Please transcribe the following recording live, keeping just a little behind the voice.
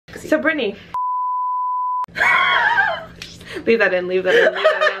So Brittany. Leave that in, leave that in, leave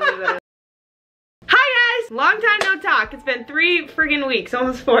that in, leave that in. Hi guys! Long time no talk. It's been 3 friggin' weeks,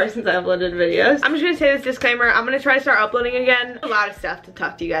 almost 4 since I uploaded videos. I'm just gonna say this disclaimer. I'm gonna try to start uploading again. A lot of stuff to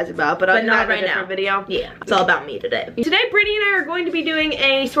talk to you guys about, but not right now. Video. Yeah, it's all about me today. Today, Brittany and I are going to be doing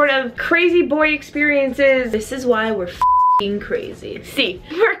a sort of crazy boy experiences. This is why we're f***ing crazy. See,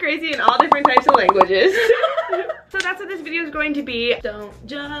 we're crazy in all different types of languages. So that's what this video is going to be. Don't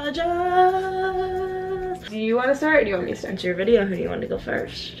judge us. Do you want to start or do you want me to start? It's your video. Who do you want to go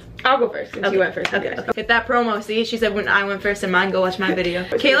first? I'll go first since you went first. Okay. Hit that promo. See, she said when I went first and mine, go watch my video.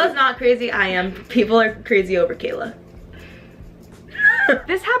 Cayla's not crazy. I am. People are crazy over Cayla.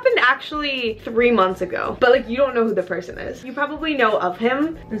 This happened actually 3 months ago, but like you don't know who the person is. You probably know of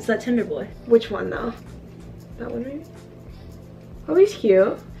him. It's that Tinder boy. Which one though? That one maybe? Oh, he's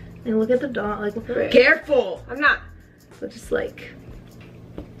cute. And look at the dog, like, right. Careful! I'm not. But just like.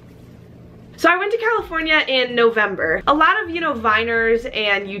 So I went to California in November. A lot of, you know, Viners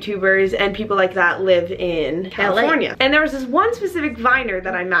and YouTubers and people like that live in California. LA. And there was this one specific Viner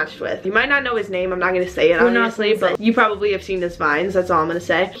that I matched with. You might not know his name, I'm not gonna say it honestly, but you probably have seen his Vines, that's all I'm gonna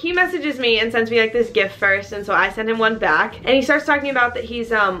say. He messages me and sends me like this gift first, and so I send him one back. And he starts talking about that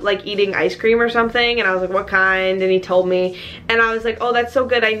he's like eating ice cream or something, and I was like, what kind? And he told me, and I was like, oh, that's so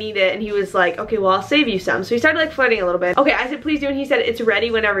good, I need it. And he was like, okay, well, I'll save you some. So he started like flirting a little bit. Okay, I said, please do, and he said, it's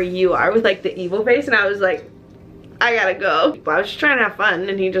ready whenever you are, with like the evil face, and I was like, I gotta go. I was just trying to have fun,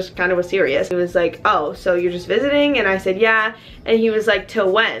 and he just kind of was serious. He was like, oh, so you're just visiting? And I said, yeah. And he was like,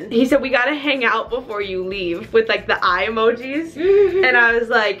 till when? He said, we gotta hang out before you leave, with like the eye emojis. And I was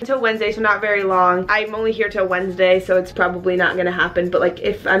like, until Wednesday, so not very long. I'm only here till Wednesday, so it's probably not gonna happen. But like,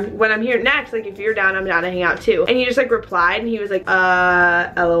 when I'm here next, like if you're down, I'm down to hang out too. And he just like replied, and he was like,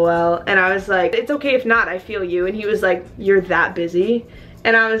 LOL. And I was like, it's okay if not, I feel you. And he was like, you're that busy?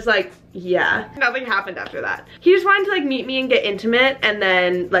 And I was like, yeah. Nothing happened after that. He just wanted to like meet me and get intimate and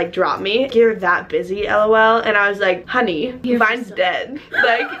then like drop me. You're that busy, LOL. And I was like, honey, Vine's dead.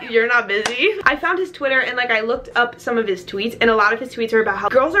 Like, you're not busy. I found his Twitter and like I looked up some of his tweets, and a lot of his tweets are about how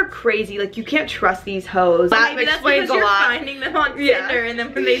girls are crazy. Like, you can't trust these hoes. That explains a lot. You're finding them on Tinder, and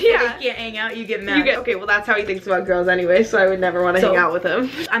then when they say they can't hang out, you get mad. Okay, well that's how he thinks about girls anyway, so I would never want to hang out with him.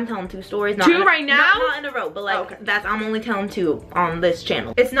 I'm telling 2 stories. Two right now? Not in a row, but like I'm only telling 2 on this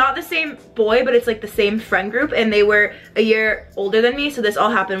channel. It's not the same boy, but it's like the same friend group, and they were a year older than me, so this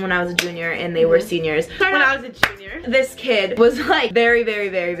all happened when I was a junior and they were seniors. When I was a junior, this kid was like very, very,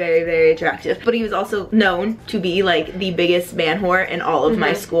 very, very, very attractive, but he was also known to be like the biggest man whore in all of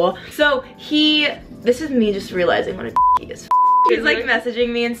my school. So this is me just realizing what a he is. He's like messaging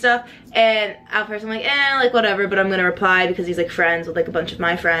me and stuff, and at first I'm like, like whatever, but I'm gonna reply because he's like friends with like a bunch of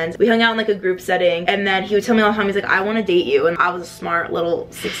my friends. We hung out in like a group setting, and then he would tell me all the time, he's like, I want to date you. And I was a smart little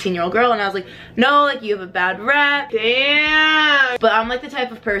 16-year-old girl, and I was like, no, like you have a bad rep. Damn. But I'm like the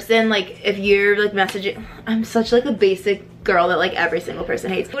type of person, like if you're like messaging, I'm such like a basic girl that like every single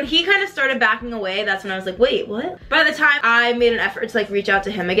person hates. When he kind of started backing away, that's when I was like, wait, what? By the time I made an effort to like reach out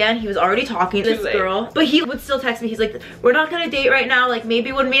to him again, he was already talking to this girl, but he would still text me. He's like, we're not gonna date right now, like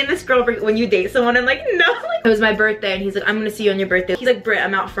maybe when me and this girl, when you date someone. I'm like, no. Like, it was my birthday, and he's like, I'm gonna see you on your birthday. He's like, Britt,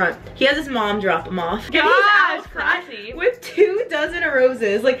 I'm out front. He has his mom drop him off. And he's out front with 2 dozen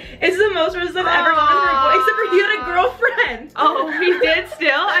roses. Like, it's the most roses I've ever gotten for a boy, except for he had a girlfriend. Oh, he did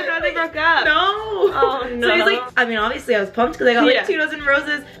still? I thought they broke up. No. Oh no. So he's like, I mean, obviously I was pumped because I got like 2 dozen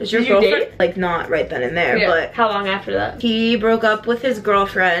roses. Is your girlfriend? Like, not right then and there, but how long after that? He broke up with his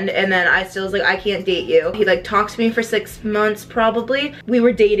girlfriend, and then I still was like, I can't date you. He like talked to me for 6 months probably. We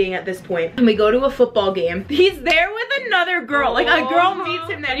were dating at this point, and we go to a football game. He's there with another girl. Like, a girl meets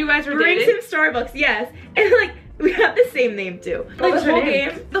him there. And you guys were brings dating? him Starbucks, yes. And like, we got the same name too. Like,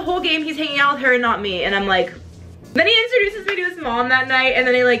 the whole game he's hanging out with her and not me, and I'm like, then he introduces me to his mom that night, and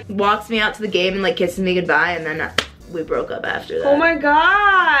then he like walks me out to the game and like kisses me goodbye, and then we broke up after that. Oh my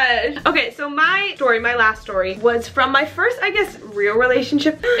gosh. Okay, so my last story was from my first, I guess, real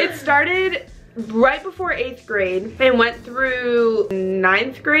relationship. It started right before 8th grade and went through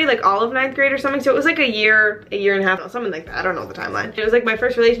 9th grade, like all of 9th grade or something. So it was like a year and a half, something like that. I don't know the timeline. It was like my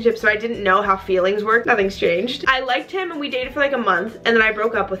first relationship, so I didn't know how feelings work. Nothing's changed. I liked him and we dated for like a month, and then I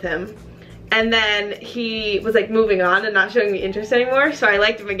broke up with him. And then he was like moving on and not showing me interest anymore, so I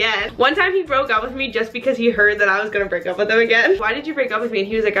liked him again. One time he broke up with me just because he heard that I was gonna break up with him again. Why did you break up with me? And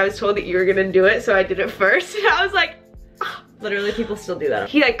he was like, I was told that you were gonna do it, so I did it first. And I was like, oh. Literally, people still do that.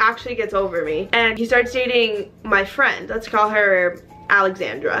 He like actually gets over me, and he starts dating my friend. Let's call her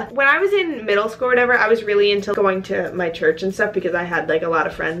Alexandra. When I was in middle school or whatever, I was really into going to my church and stuff because I had like a lot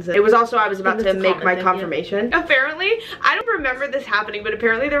of friends. It was also, I was about to make my confirmation. Yeah. Apparently, I don't remember this happening, but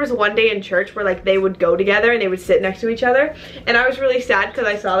apparently there was one day in church where like they would go together and they would sit next to each other. And I was really sad because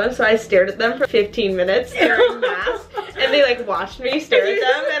I saw them, so I stared at them for 15 minutes during mass. And they like watched me stare at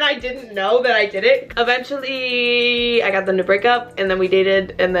them, and I didn't know that I did it. Eventually, I got them to break up, and then we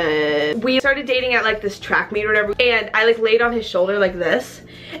dated, and then we started dating at like this track meet or whatever. And I like laid on his shoulder like this,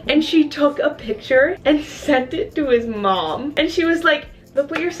 and she took a picture and sent it to his mom. And she was like, look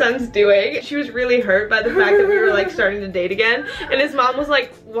what your son's doing. She was really hurt by the fact that we were like starting to date again. And his mom was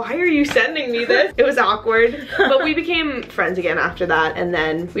like, why are you sending me this? It was awkward. But we became friends again after that. And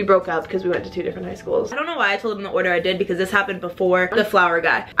then we broke up because we went to 2 different high schools. I don't know why I told him the order I did, because this happened before the flower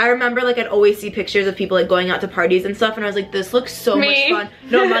guy. I remember like I'd always see pictures of people like going out to parties and stuff. And I was like, this looks so much fun.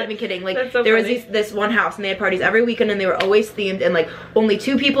 No, I'm not even kidding. Like so there was this one house and they had parties every weekend and they were always themed. And like only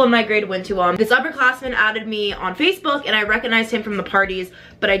 2 people in my grade went to them. This upperclassman added me on Facebook and I recognized him from the parties,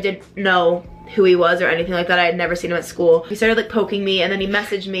 but I didn't know who he was or anything like that. I had never seen him at school. He started like poking me and then he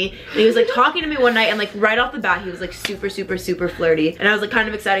messaged me and he was like talking to me one night, and like right off the bat he was like super flirty, and I was like kind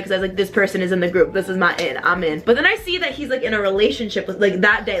of excited because I was like, this person is in the group, this is my in, I'm in. But then I see that he's like in a relationship with, like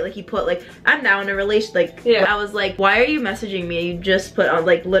that day, like he put like, I'm now in a relation, like I was like, why are you messaging me? You just put on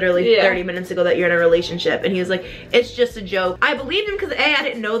like literally 30 minutes ago that you're in a relationship. And he was like, it's just a joke. I believed him because A, I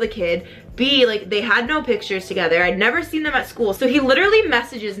didn't know the kid, B, like they had no pictures together. I'd never seen them at school. So he literally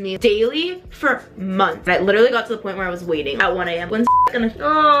messages me daily for months. And I literally got to the point where I was waiting at 1 a.m. When's gonna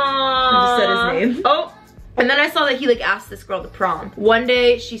I just said his name. Oh. And then I saw that he like asked this girl to prom. One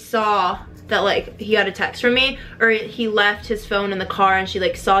day she saw that like he got a text from me, or he left his phone in the car and she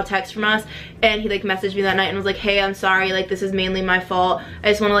like saw a text from us, and he like messaged me that night and was like, hey, I'm sorry, like this is mainly my fault. I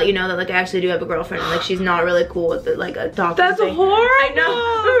just want to let you know that like I actually do have a girlfriend and like she's not really cool with it, like adopting. That's thing. Horrible. I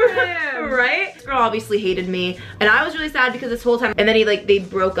know. Right? This girl obviously hated me and I was really sad because this whole time, and then he like, they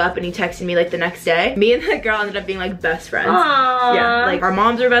broke up and he texted me like the next day. Me and that girl ended up being like best friends. Aww. Yeah, like our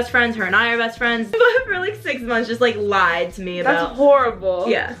moms are best friends, her and I are best friends. But for like 6 months just like lied to me about. That's horrible.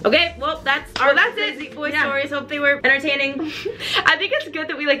 Yeah. Okay, well that's it. Boy stories. Hope they were entertaining. I think it's good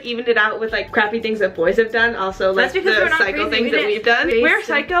that we like evened it out with like crappy things that boys have done. Also like the psycho things that we've done. We're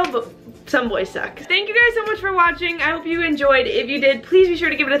psycho, but some boys suck. Thank you guys so much for watching. I hope you enjoyed. If you did, please be sure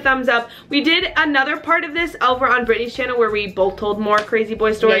to give it a thumbs up. We did another part of this over on Brittany's channel where we both told more crazy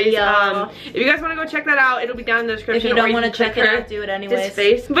boy stories. If you guys want to go check that out, it'll be down in the description. If you don't want to check it out, do it anyways.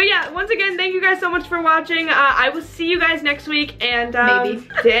 Face. But yeah, once again, thank you guys so much for watching. I will see you guys next week, and maybe.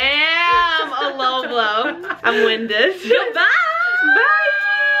 Damn, a low blow. I'm winded. Goodbye. Bye.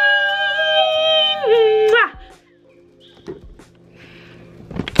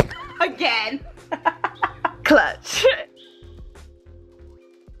 Again. Clutch.